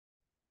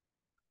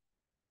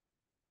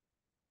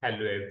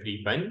Hello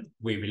everyone,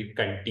 we will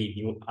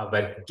continue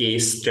our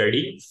case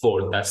study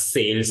for the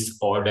sales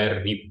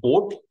order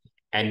report.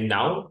 And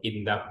now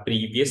in the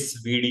previous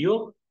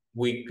video,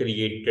 we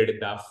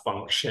created the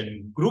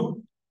function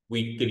group,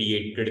 we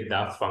created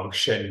the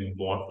function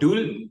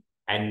module,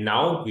 and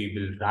now we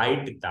will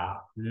write the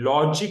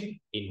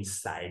logic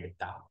inside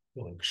the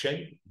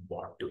function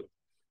module.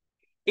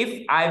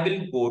 If I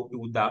will go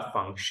to the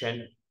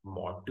function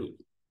module,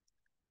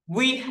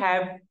 we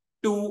have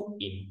two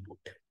input.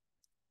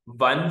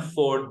 One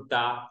for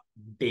the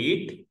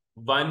date,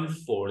 one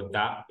for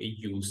the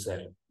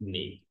user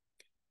name.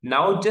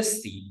 Now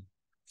just see,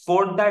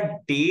 for the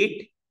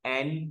date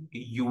and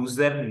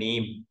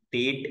username,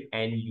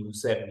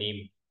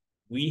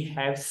 we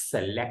have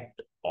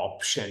select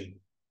option.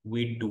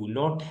 We do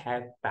not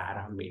have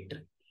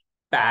parameter.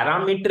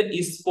 Parameter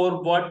is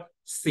for what?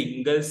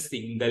 Single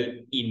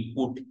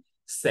input.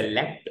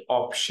 Select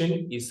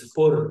option is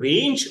for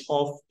range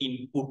of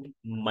input,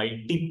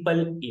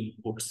 multiple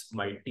input.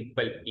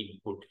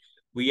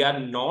 We are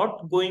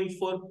not going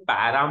for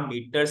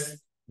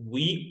parameters.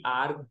 We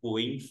are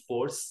going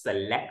for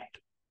select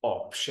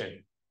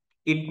option.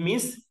 It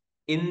means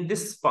in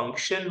this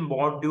function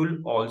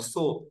module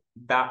also,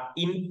 the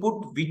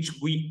input which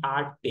we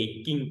are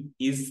taking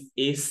is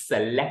a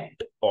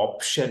select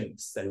option.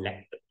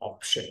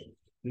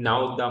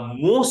 Now the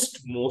most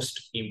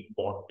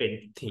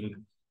important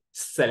thing,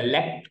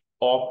 select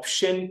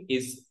option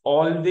is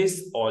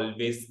always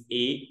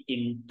a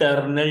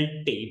internal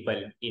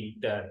table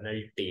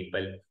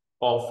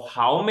of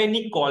how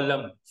many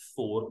column?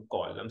 4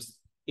 columns.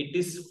 It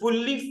is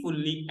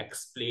fully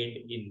explained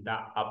in the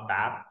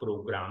ABAP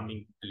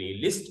programming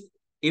playlist.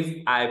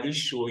 If I will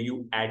show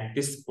you at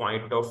this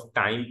point of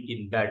time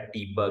in the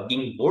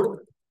debugging mode,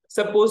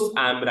 suppose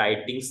I am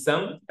writing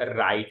some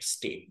write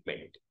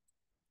statement.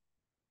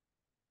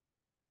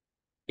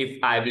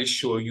 If I will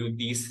show you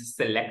these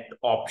select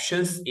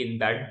options in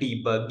the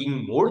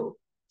debugging mode,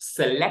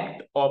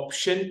 select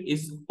option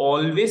is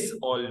always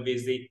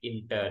a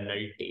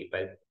internal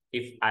table.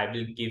 If I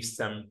will give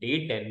some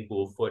date and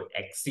go for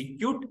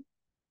execute,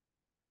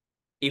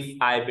 if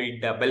I will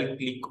double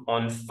click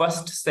on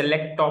first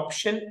select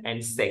option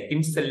and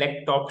second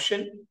select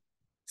option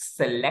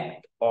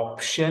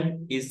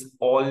is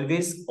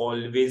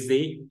always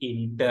a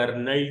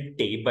internal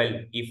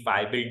table. If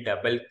I will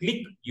double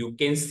click, you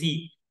can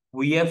see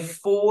we have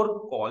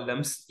 4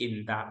 columns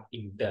in the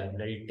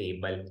internal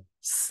table: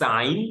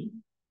 sign,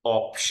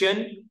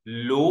 option,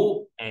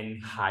 low,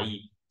 and high.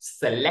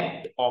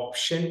 Select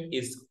option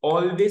is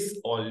always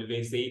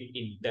a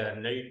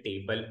internal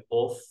table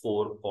of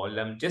 4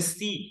 columns. Just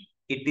see,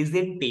 it is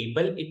a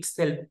table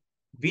itself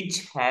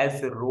which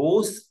has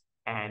rows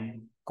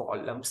and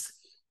columns.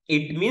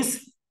 It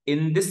means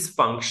in this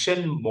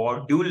function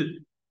module,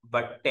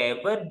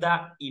 whatever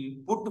the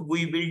input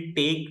we will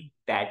take,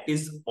 that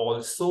is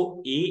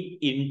also a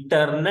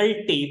internal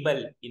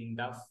table in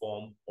the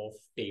form of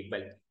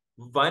table.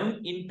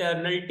 One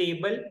internal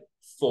table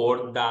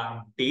for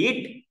the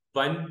date,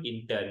 one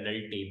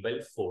internal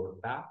table for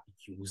the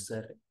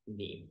user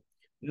name.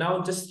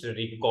 Now just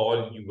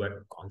recall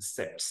your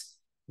concepts.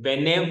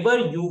 Whenever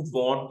you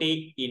want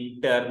a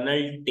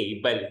internal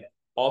table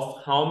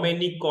of how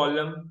many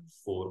column?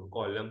 4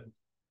 column.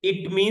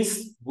 It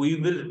means we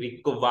will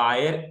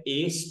require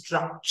a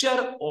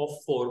structure of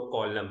 4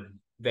 column.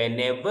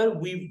 Whenever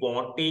we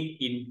want a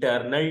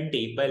internal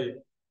table,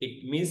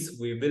 it means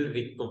we will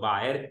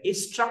require a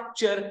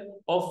structure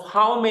of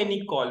how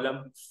many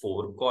column?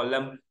 4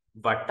 column.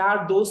 What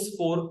are those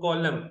 4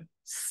 column?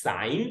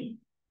 Sign,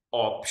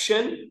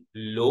 option,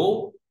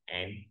 low,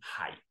 and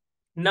high.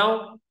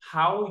 Now,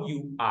 how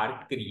you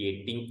are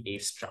creating a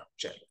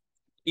structure?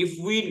 If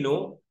we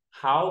know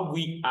how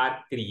we are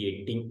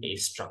creating a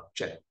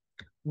structure,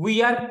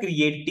 we are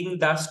creating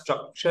the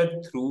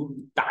structure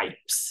through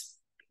types.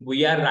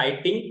 We are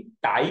writing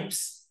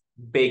types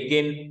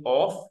begin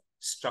of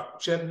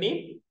structure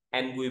name,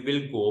 and we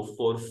will go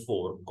for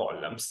 4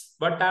 columns.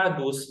 What are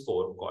those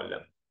 4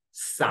 columns?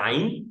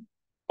 Sign,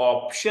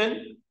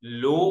 option,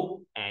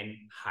 low, and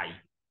high.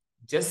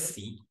 Just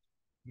see,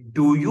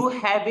 do you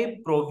have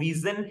a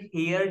provision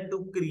here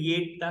to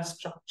create the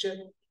structure?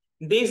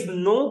 There is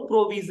no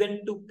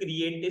provision to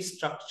create a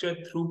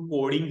structure through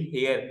coding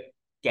here.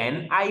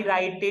 Can I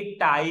write a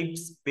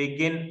types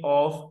begin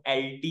of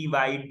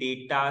LTY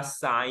data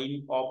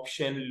sign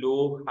option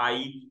low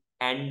high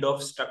end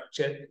of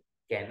structure?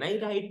 Can I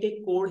write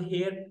a code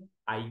here?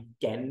 I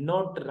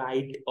cannot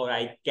write, or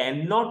I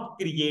cannot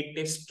create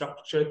a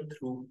structure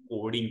through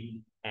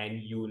coding.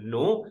 And you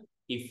know,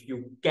 if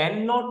you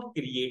cannot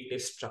create a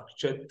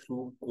structure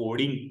through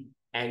coding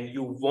and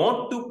you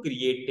want to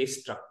create a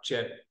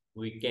structure,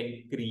 we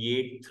can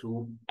create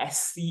through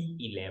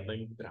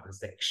SC11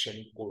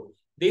 transaction code.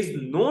 There's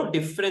no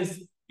difference.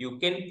 You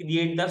can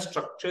create the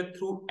structure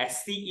through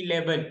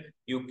SC11.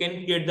 You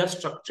can create the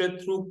structure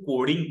through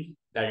coding.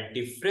 The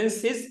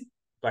difference is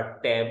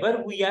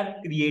whatever we are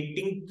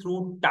creating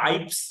through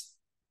types,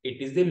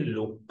 it is a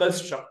local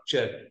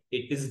structure.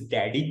 It is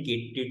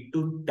dedicated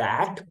to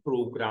that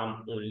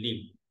program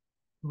only.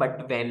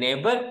 But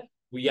whenever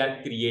we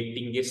are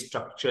creating a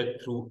structure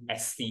through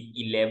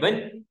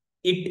SC11,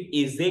 it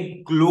is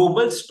a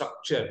global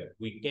structure.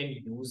 We can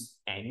use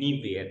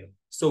anywhere.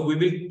 So we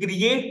will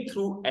create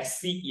through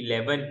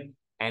SC11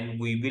 and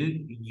we will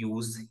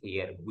use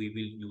here. We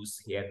will use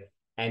here.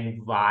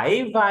 And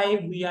why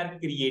we are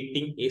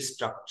creating a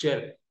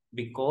structure?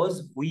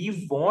 Because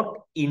we want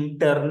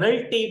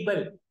internal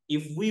table.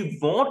 If we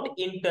want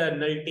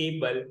internal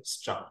table,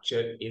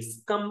 structure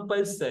is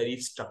compulsory,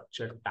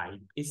 structure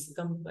type is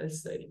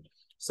compulsory.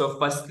 So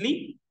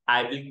firstly,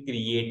 I will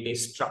create a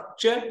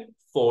structure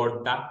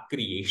for the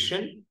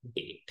creation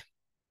date.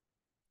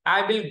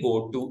 I will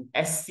go to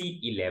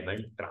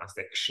SC11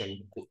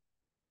 transaction code.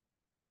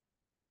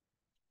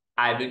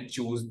 I will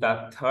choose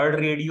the third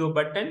radio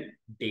button,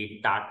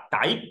 data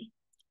type.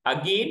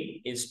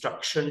 Again,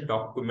 instruction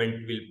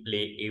document will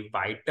play a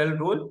vital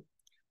role.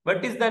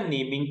 What is the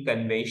naming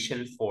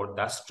convention for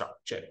the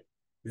structure?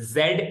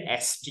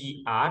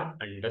 ZSTR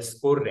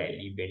underscore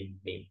relevant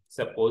name.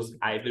 Suppose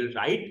I will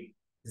write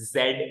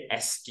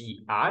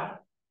ZSTR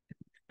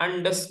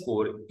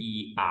underscore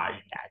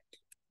ERDAT.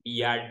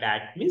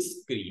 ERDAT means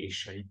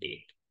creation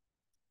date.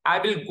 I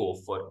will go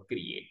for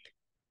create.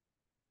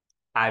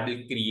 I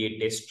will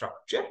create a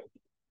structure.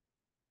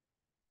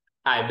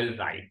 I will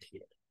write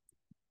here.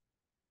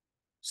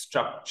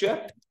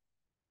 Structure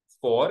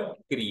for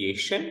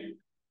creation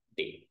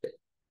date.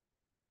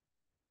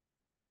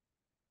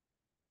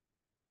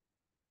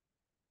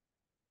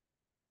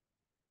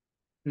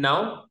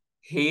 Now,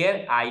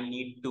 here I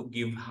need to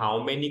give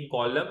how many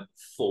column?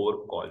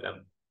 4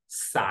 column.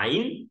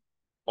 Sign,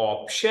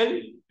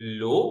 option,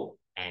 low,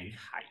 and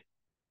high.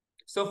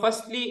 So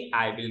firstly,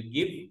 I will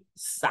give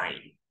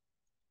sign.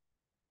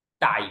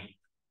 Type.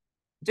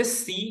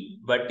 Just see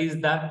what is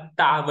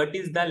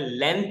the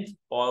length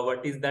or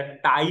what is the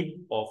type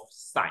of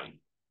sign.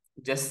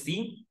 Just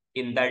see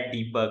in the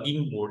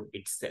debugging mode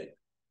itself.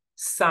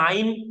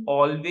 Sign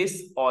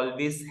always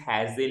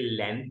has a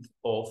length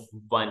of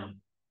 1.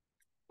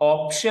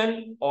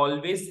 Option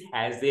always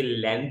has a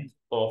length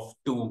of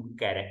 2,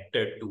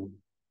 character 2.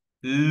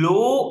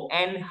 Low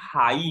and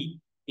high,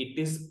 it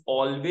is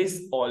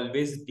always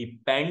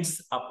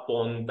depends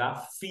upon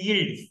the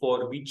field,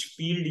 for which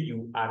field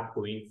you are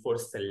going for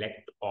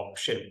select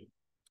option.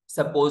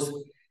 Suppose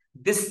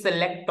this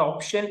select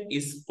option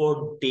is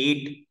for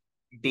date.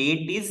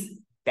 Date is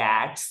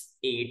that's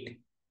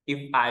 8.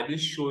 If I will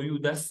show you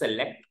the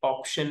select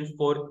option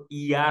for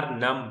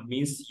ERNAM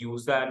means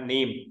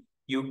username,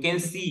 you can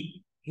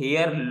see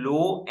here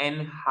low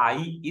and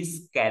high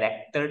is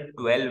character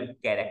 12,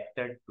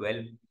 character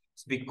 12.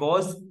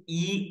 Because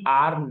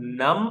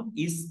ERNAM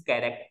is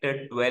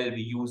character 12,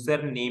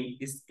 username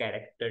is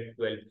character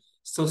 12.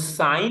 So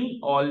sign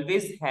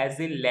always has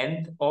a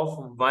length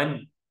of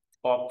 1,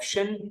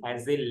 option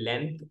has a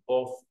length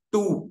of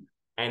 2,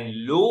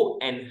 and low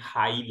and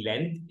high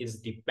length is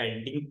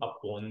depending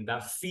upon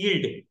the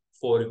field,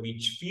 for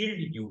which field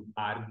you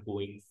are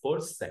going for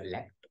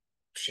select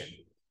option.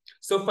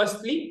 So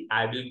firstly,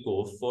 I will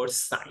go for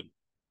sign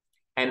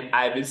and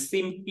I will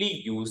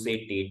simply use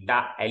a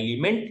data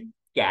element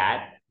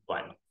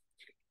char1.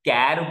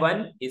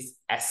 Char1 is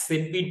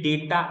SAP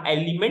data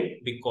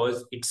element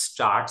because it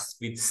starts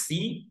with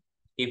C.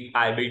 If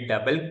I will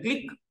double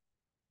click,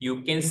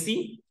 you can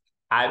see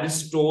I will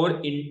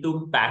store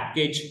into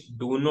package.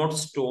 Do not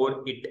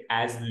store it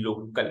as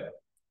local.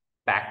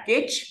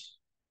 Package.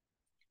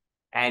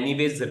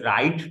 Anyways,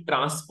 right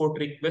transport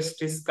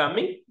request is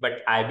coming, but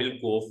I will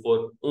go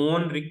for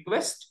own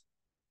request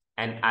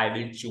and I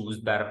will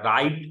choose the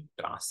right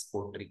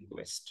transport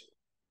request.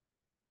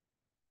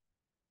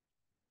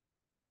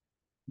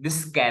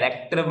 This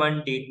character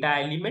 1 data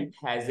element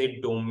has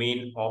a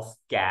domain of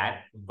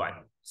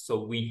char1.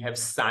 So we have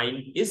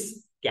sign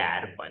is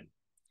char1.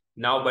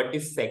 Now, what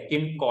is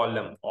second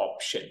column?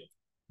 Option.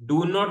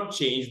 Do not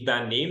change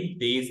the name.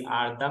 These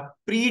are the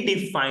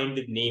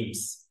predefined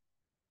names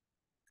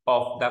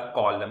of the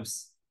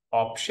columns.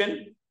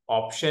 Option.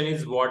 Option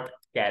is what?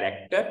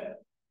 Character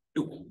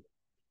 2.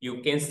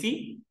 You can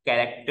see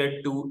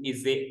character 2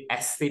 is a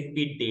SAP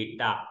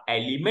data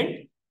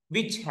element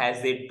which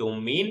has a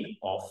domain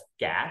of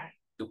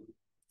char2.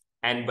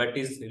 And what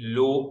is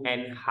low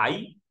and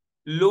high?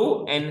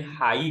 Low and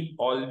high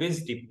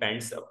always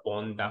depends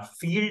upon the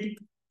field,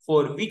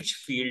 for which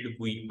field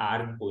we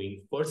are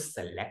going for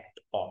select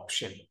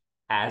option.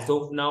 As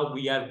of now,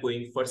 we are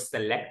going for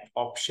select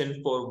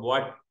option for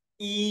what?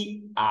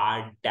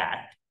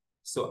 ERDAT.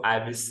 So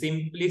I will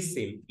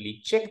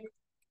simply check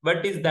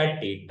what is the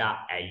data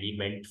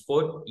element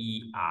for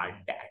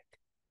ERDAT.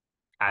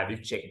 I will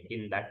check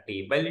in the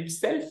table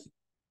itself.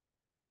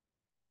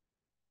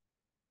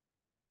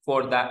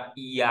 For the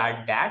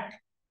ERDAT,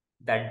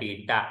 the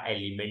data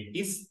element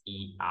is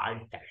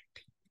ERDAT.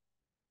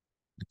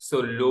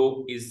 So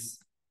low is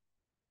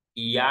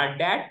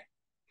ERDAT,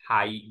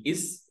 high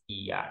is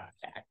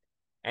ERDAT.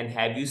 And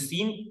have you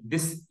seen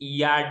this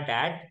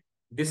ERDAT?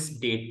 This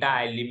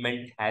data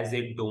element has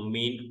a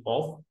domain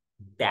of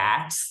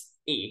DATS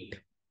 8.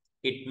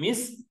 It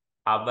means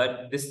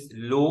our this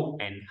low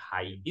and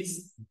high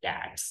is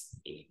that's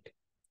it.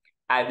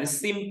 I will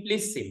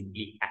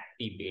simply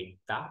activate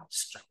the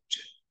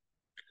structure.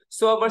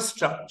 So our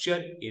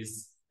structure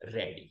is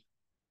ready.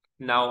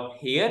 Now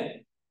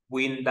here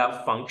in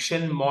the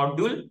function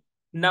module,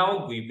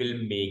 now we will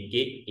make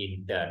a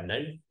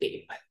internal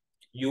table.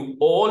 You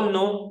all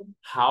know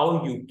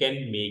how you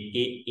can make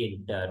a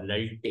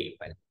internal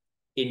table.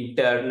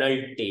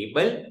 Internal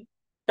table,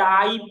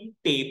 type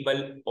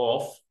table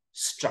of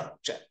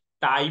structure.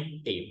 Type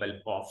table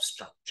of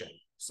structure.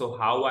 So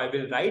how I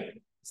will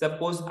write?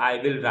 Suppose I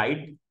will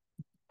write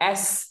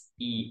ERDAT.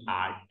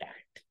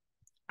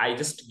 I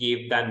just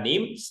gave the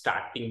name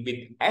starting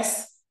with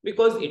S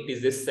because it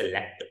is a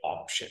select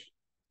option.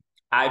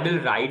 I will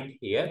write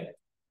here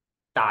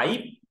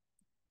type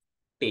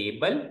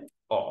table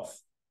of.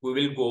 We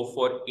will go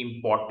for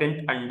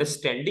important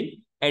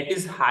understanding. It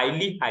is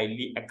highly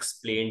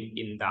explained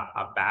in the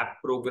ABAP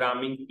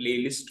programming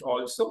playlist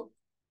also.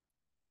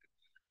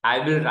 I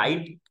will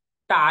write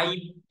type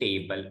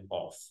table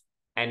of.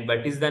 And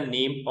what is the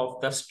name of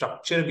the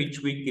structure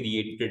which we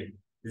created?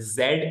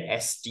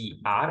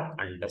 ZSTR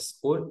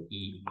underscore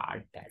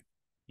ERDAT.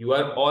 You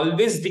are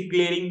always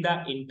declaring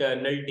the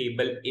internal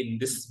table in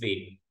this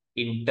way.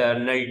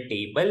 Internal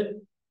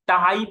table,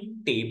 type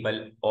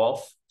table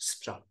of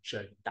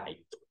structure type.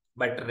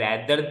 But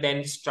rather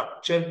than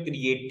structure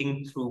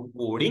creating through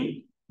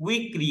coding,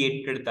 we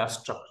created the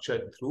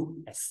structure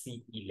through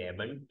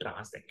SC11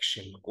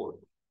 transaction code.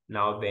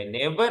 Now,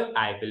 whenever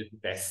I will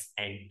press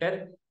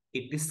enter,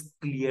 it is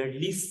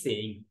clearly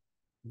saying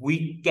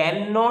we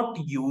cannot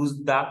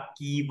use the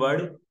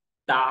keyword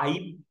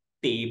type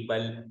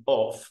table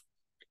of.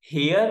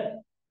 Here,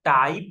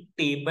 type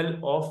table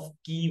of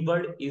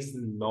keyword is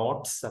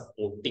not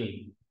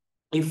supporting.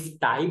 If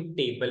type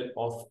table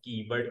of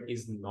keyword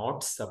is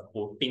not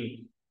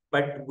supporting,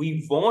 but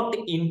we want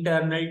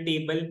internal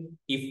table,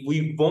 if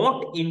we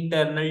want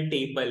internal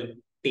table,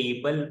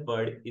 table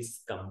word is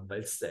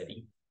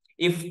compulsory.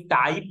 If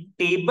type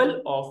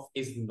table of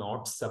is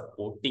not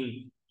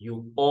supporting,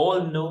 you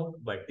all know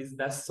what is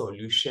the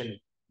solution.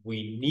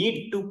 We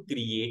need to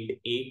create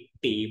a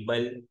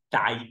table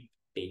type.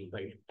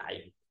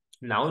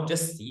 Now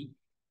just see,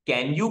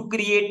 can you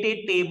create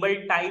a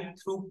table type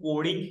through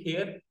coding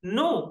here?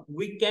 No,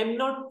 we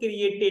cannot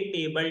create a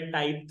table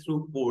type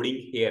through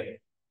coding here.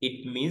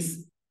 It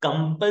means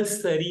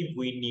compulsory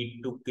we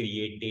need to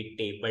create a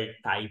table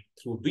type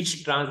through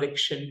which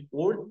transaction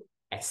code?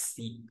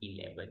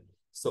 SC11.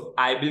 So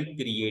I will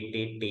create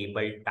a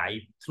table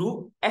type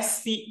through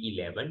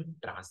SC11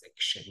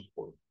 transaction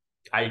code.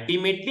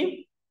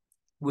 Ultimately,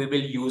 we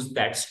will use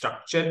that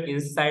structure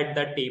inside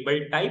the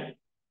table type.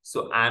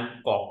 So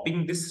I'm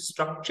copying this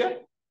structure.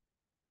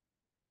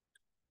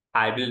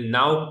 I will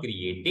now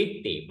create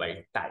a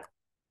table type.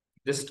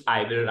 Just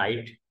I will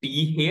write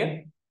T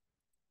here.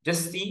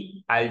 Just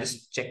see, I'll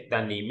just check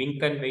the naming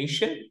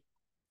convention.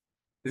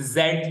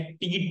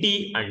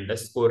 ZTT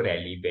underscore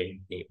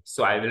relevant name.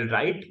 So I will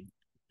write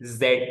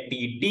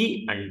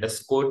ZTT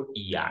underscore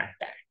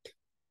ERDAT.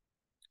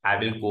 I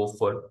will go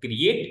for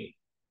create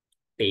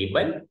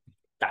table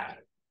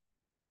type.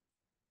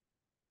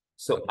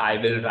 So I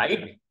will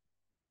write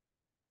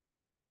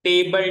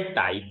table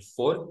type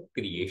for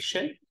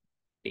creation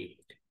date.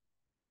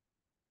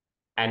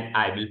 And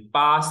I will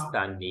pass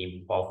the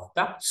name of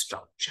the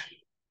structure.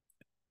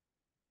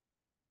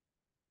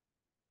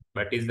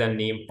 What is the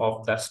name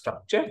of the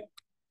structure?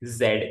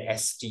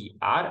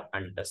 ZSTR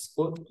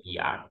underscore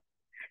ER.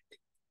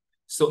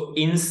 So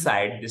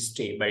inside this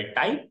table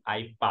type,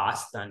 I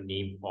pass the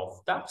name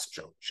of the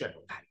structure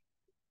type.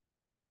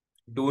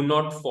 Do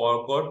not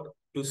forget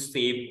to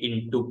save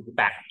into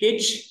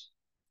package.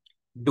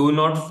 Do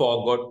not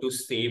forget to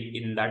save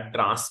in the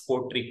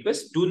transport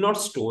request. Do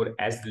not store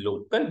as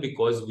local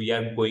because we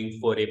are going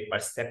for a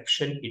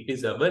perception. It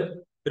is our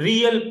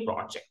real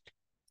project.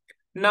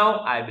 Now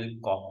I will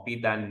copy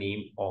the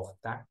name of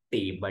the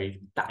table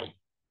type.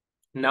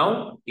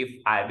 Now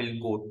if I will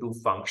go to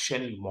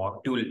function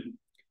module,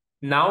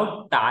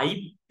 now type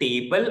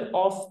table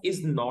of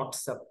is not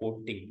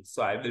supporting.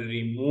 So I will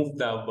remove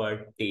the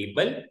word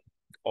table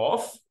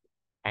of,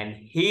 and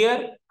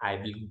here I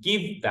will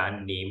give the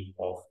name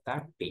of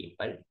the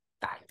table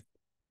type.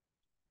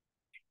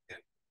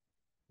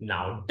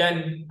 Now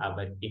done,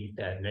 our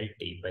internal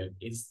table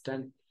is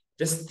done.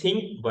 Just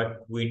think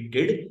what we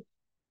did.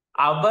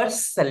 Our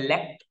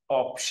select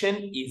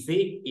option is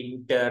a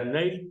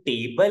internal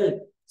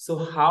table. So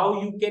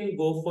how you can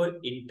go for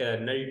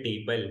internal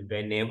table?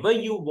 Whenever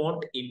you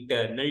want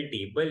internal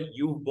table,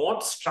 you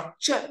want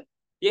structure.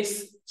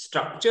 Yes,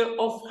 structure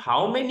of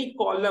how many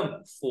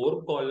column?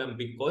 4 column,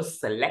 because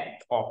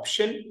select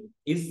option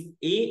is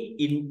a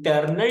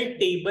internal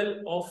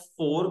table of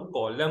 4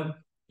 column.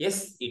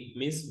 Yes, it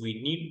means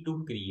we need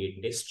to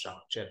create a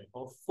structure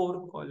of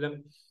 4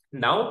 column.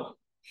 Now,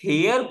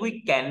 here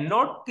we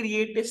cannot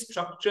create a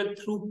structure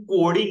through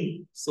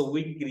coding. So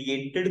we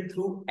created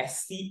through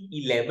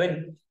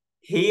SC11.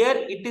 Here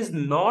it is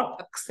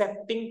not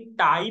accepting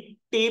type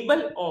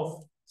table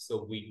of.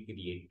 So we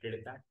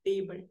created that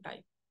table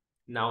type.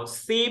 Now,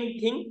 same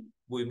thing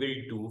we will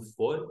do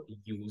for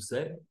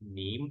user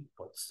name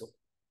also.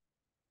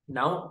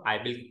 Now, I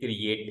will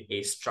create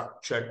a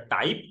structure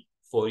type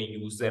for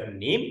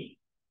username.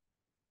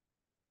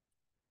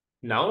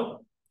 Now,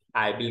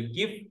 I will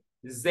give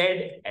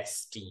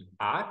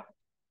ZSTR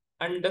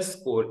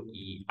underscore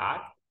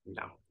ER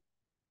now.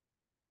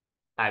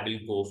 I will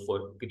go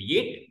for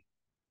create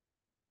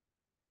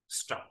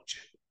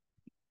structure.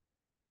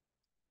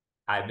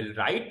 I will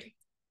write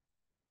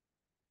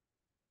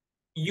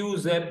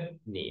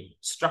username,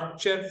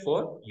 structure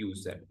for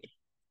username,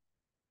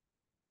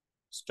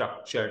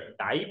 structure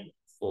type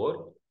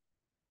for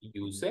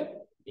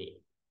username.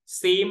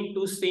 Same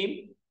to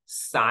same,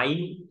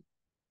 sign,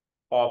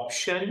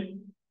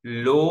 option,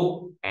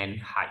 low and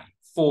high,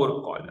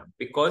 4 column,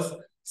 because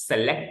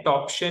select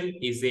option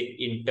is a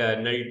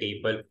internal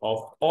table of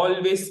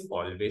always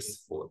 4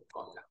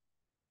 column.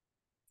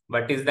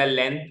 What is the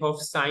length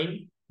of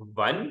sign?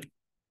 1.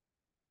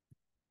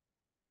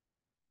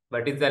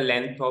 What is the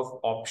length of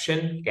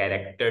option?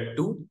 Character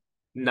 2.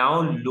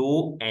 Now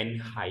low and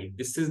high.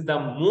 This is the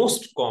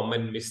most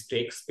common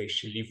mistake,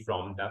 especially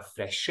from the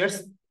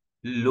freshers.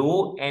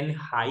 Low and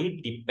high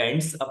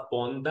depends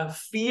upon the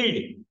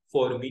field,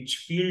 for which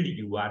field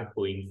you are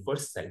going for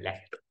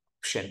select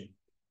option.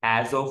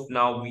 As of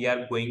now, we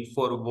are going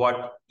for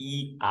what?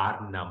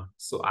 ERNAM.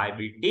 So I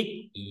will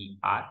take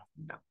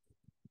ERNAM.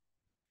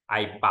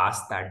 I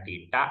pass the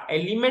data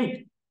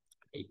element.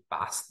 I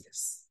pass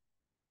this.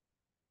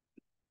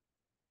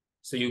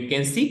 So you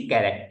can see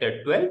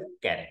character 12,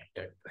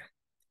 character 12.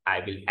 I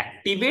will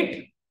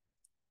activate.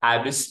 I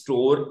will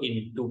store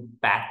into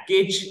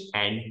package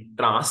and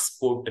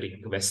transport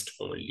request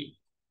only.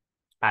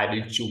 I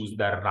will choose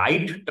the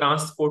right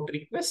transport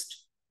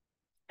request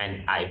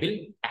and I will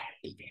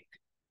activate.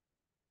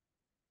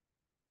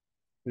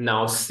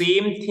 Now,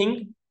 same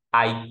thing,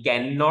 I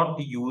cannot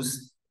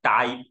use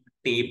type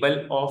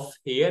table of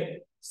here.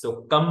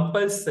 So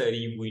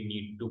compulsory we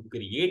need to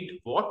create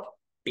what?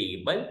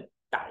 Table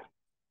type.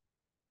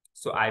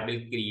 So I will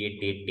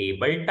create a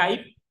table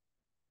type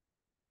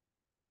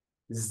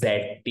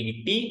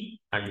ZTT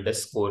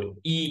underscore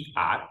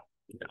ER.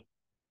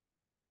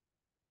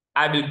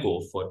 I will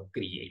go for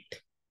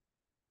create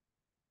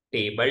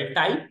table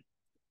type.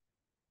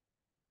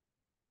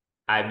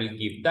 I will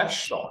give the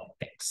short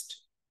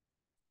text.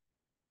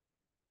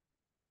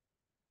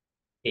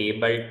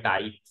 Table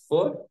type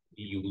for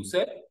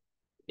user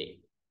name.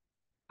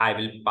 I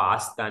will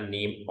pass the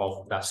name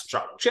of the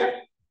structure.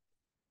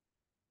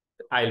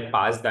 I'll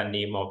pass the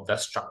name of the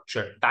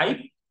structure type.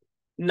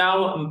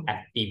 Now I'm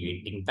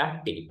activating the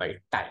table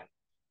type.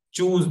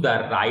 Choose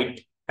the right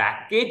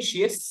package.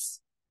 Yes.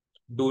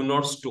 Do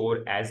not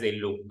store as a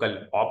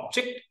local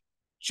object.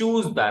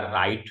 Choose the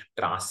right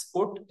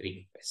transport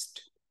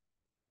request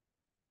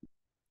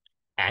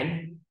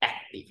and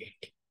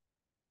activate.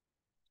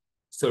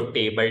 So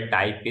table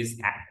type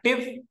is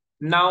active.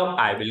 Now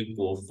I will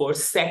go for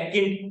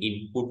second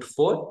input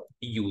for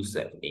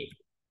username.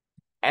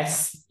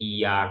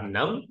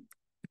 ERNAM.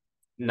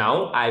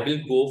 Now I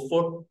will go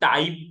for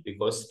type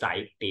because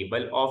type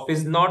table of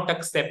is not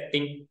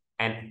accepting,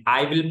 and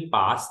I will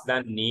pass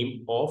the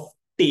name of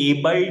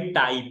table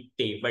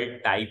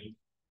type.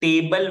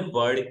 Table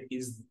word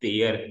is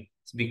there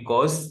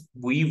because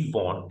we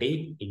want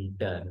a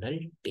internal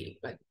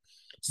table.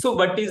 So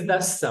what is the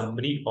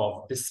summary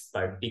of this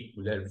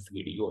particular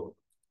video?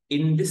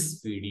 In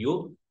this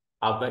video,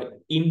 our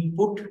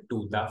input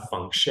to the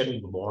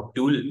function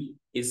module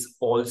is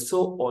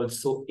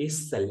also a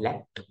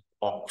select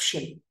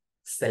option.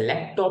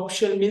 Select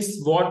option means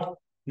what?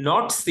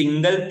 Not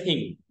single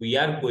thing. We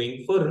are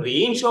going for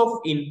range of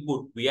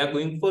input. We are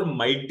going for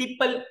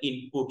multiple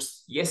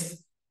inputs.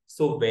 Yes.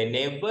 So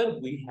whenever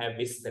we have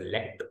a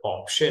select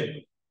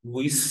option,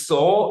 we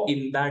saw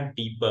in the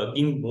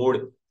debugging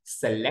mode,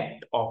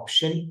 select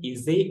option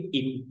is a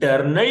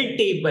internal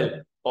table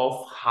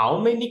of how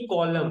many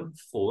column?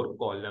 4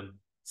 column.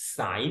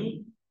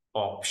 Sign,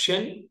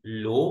 option,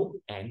 low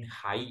and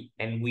high.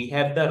 And we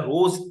have the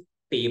rows.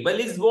 Table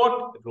is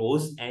what?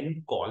 Rows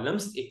and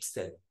columns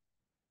itself.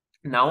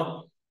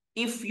 Now,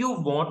 if you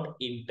want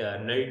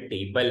internal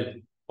table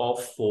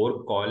of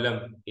 4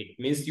 column, it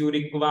means you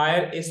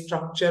require a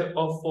structure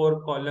of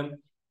 4 column.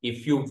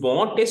 If you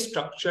want a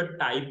structure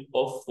type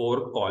of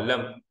 4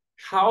 column,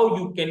 how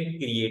you can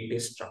create a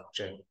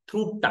structure?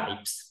 Through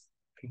types,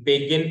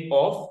 begin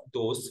of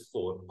those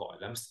 4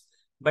 columns.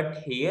 But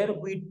here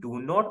we do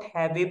not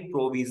have a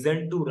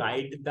provision to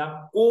write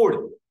the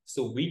code.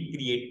 So we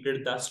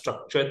created the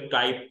structure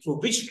type through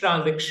which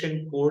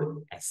transaction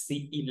code?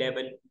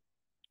 SC11.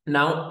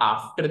 Now,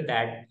 after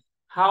that,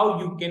 how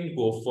you can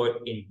go for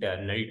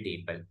internal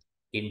table?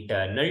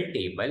 Internal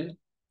table,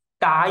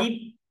 type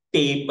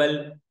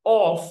table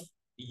of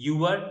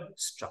your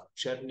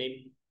structure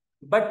name.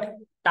 But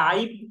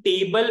type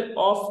table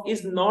of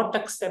is not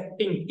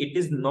accepting. It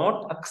is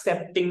not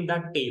accepting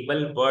the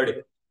table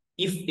word.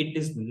 If it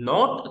is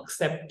not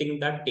accepting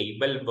the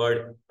table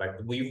word,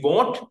 but we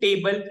want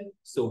table,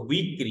 so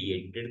we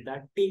created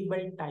that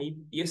table type.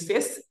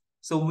 Yes.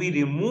 So we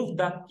remove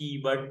the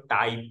keyword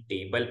type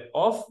table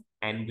of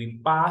and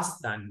we pass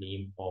the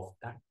name of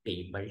the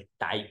table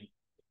type.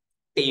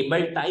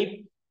 Table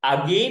type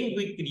again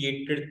we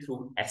created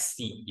through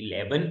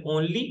SC11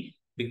 only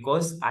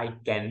because I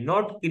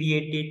cannot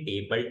create a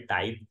table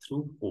type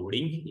through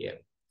coding here.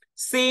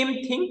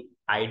 Same thing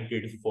I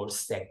did for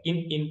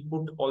second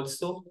input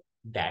also,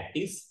 that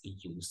is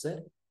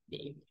user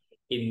name.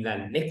 In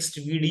the next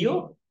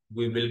video,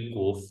 we will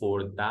go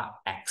for the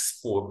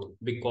export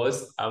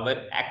because our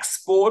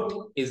export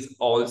is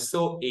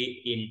also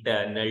a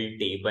internal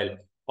table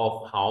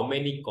of how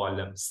many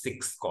columns?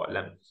 6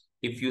 columns.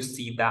 If you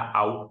see the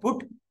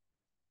output,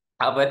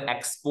 our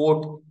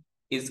export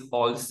is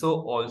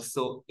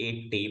also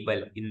a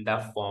table in the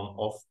form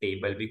of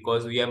table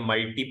because we have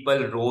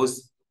multiple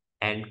rows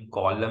and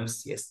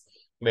columns. Yes,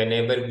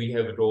 whenever we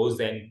have rows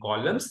and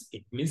columns,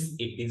 it means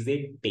it is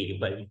a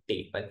table.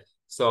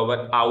 So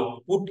our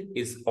output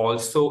is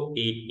also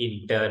a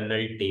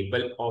internal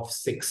table of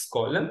 6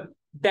 column.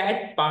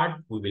 That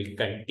part we will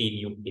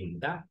continue in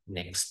the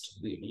next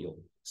video.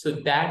 So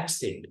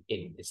that's it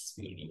in this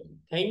video.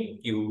 Thank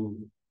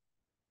you.